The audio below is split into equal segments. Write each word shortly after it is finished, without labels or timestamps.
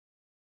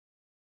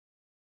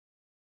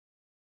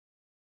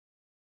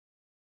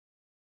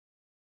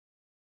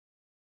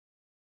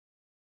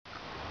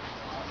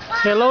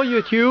Hello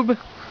YouTube.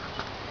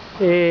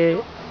 Today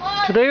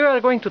we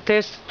are going to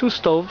test two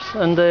stoves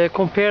and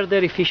compare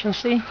their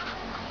efficiency.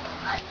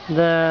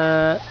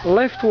 The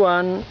left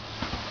one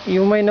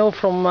you may know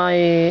from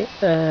my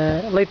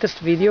latest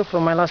video,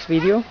 from my last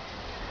video.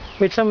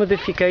 With some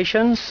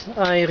modifications,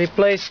 I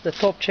replaced the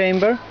top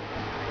chamber.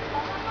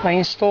 I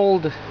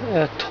installed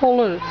a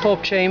taller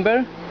top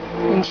chamber.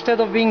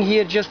 Instead of being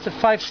here just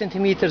 5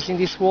 centimeters in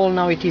this wall,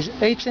 now it is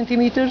 8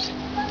 centimeters.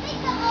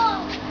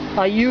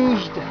 I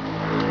used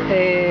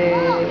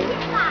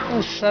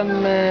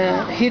some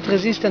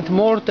heat-resistant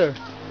mortar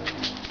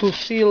to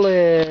seal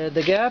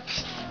the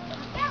gaps,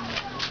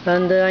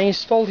 and I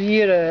installed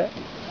here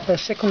a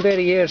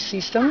secondary air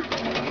system.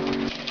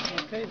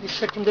 Okay, this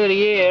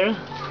secondary air,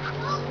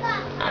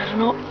 I don't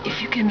know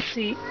if you can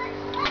see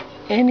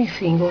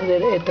anything over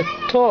there at the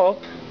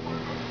top.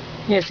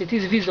 Yes, it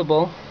is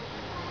visible.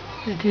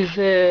 It is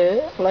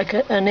like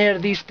an air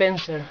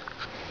dispenser.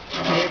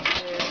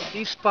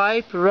 This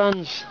pipe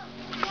runs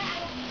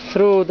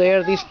through the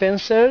air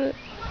dispenser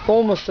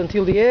almost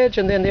until the edge,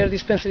 and then the air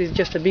dispenser is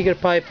just a bigger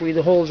pipe with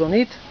holes on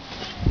it.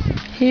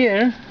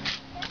 Here,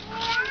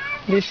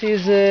 this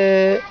is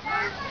a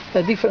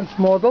different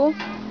model.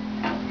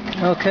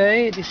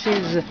 Okay, this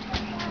is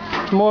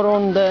more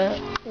on the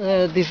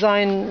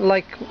design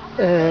like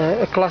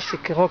a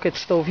classic rocket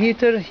stove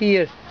heater.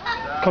 Here,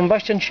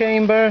 combustion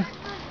chamber.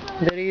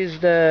 There is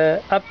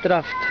the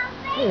updraft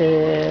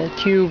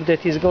tube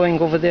that is going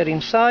over there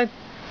inside.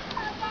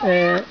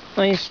 I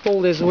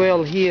installed as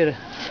well here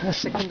a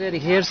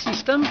secondary air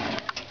system.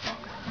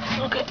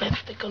 Okay,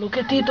 let's take a look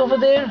at it over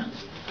there.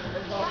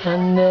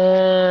 And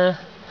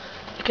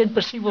you can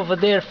perceive over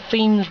there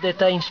fins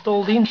that I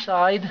installed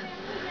inside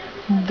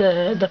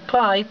the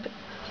pipe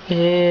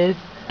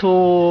to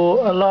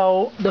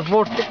allow the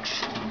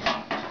vortex,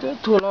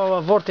 to allow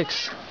a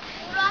vortex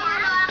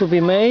to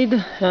be made.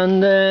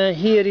 And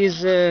here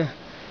is the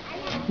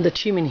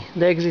chimney,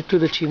 the exit to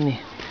the chimney.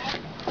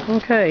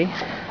 Okay,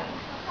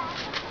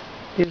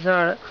 these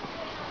are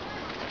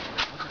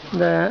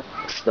the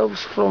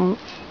stoves from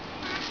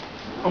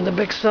on the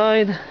back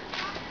side.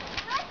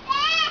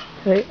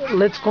 Okay,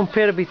 let's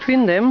compare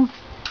between them.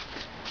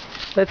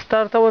 Let's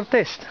start our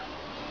test.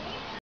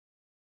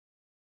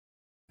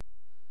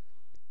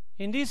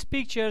 In these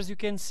pictures you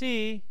can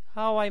see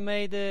how I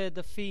made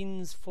the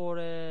fins for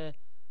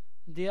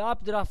the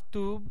updraft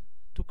tube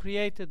to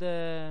create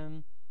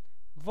the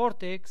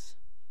vortex,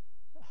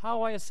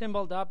 how I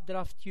assembled the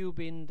updraft tube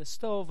in the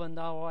stove, and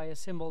how I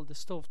assembled the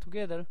stove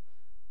together.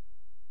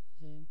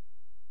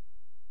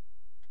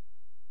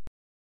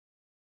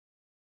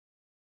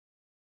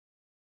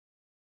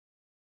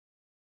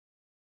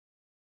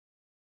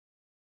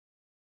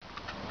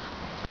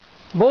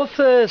 Both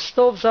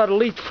stoves are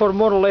lit for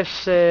more or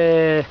less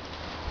 15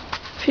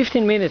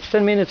 minutes,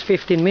 10 minutes,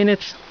 15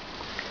 minutes.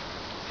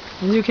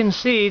 As you can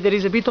see, there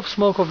is a bit of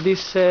smoke of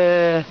this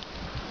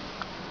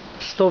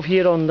stove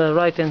here on the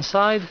right hand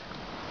side.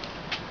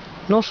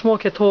 No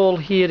smoke at all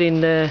here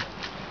in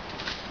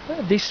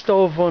this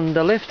stove on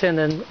the left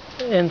hand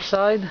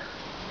side.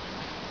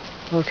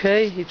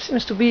 Okay, it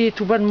seems to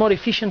burn more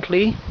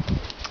efficiently.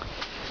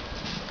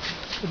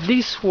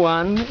 This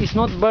one is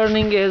not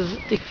burning as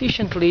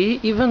efficiently,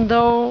 even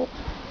though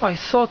I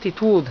thought it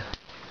would.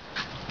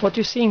 What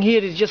you're seeing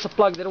here is just a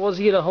plug. There was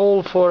here a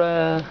hole for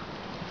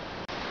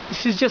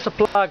this is just a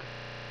plug.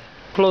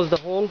 Close the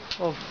hole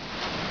of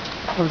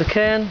the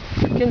can.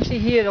 You can see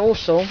here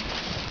also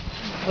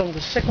from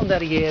the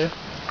secondary air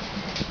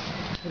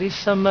there is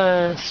some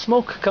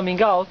smoke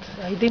coming out.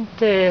 I didn't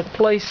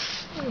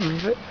place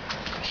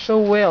so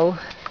well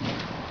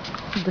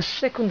the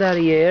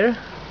secondary air.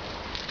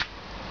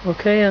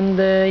 Okay, and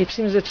it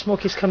seems that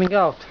smoke is coming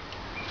out.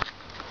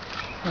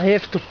 I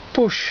have to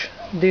push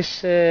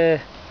this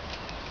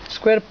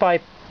square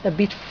pipe a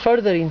bit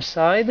further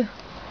inside,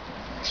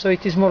 so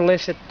it is more or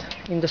less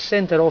in the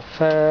center of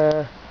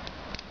the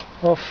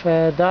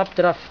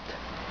updraft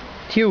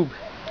tube.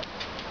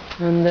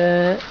 And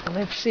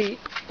let's see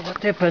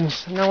what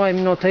happens. Now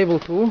I'm not able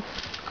to,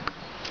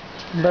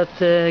 but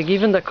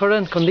given the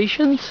current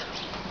conditions,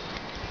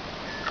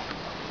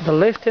 the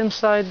left hand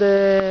side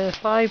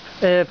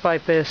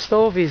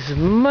stove is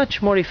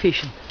much more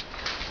efficient.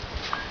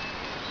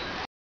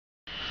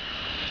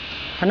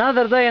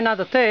 Another day,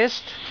 another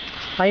test.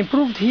 I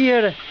improved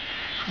here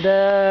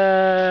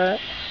the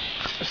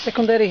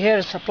secondary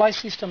air supply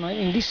system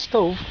in this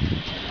stove.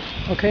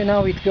 Okay,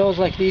 now it goes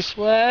like this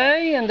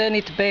way, and then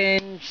it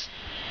bends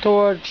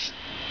towards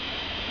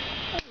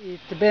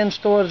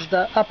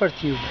the upper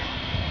tube.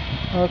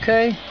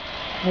 Okay,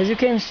 as you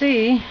can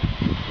see,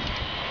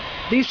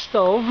 this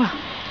stove,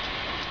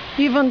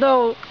 even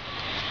though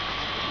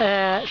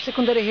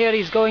secondary air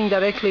is going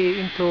directly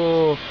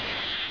into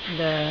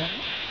the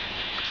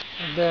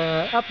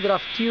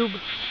updraft tube,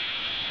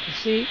 you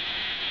see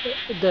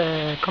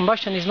the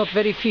combustion is not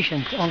very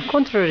efficient. On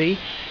contrary,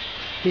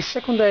 the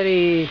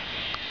secondary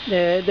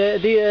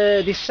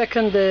the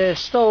second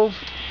stove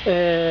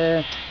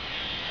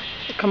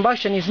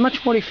combustion is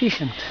much more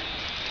efficient.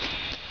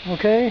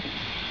 Okay,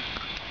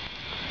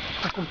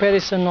 a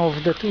comparison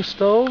of the two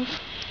stoves.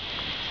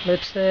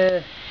 Let's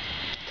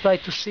try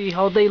to see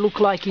how they look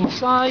like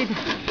inside.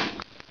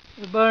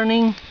 The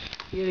burning.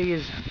 Here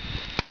is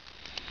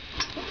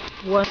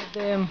one of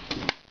them.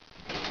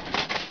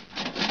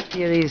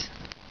 Here is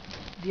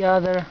the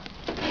other.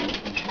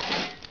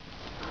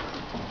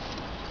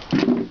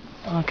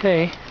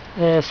 Okay,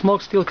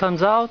 smoke still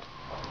comes out.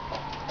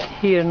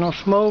 Here no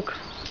smoke.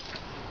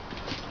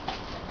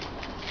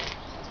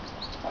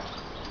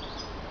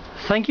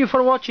 Thank you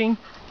for watching.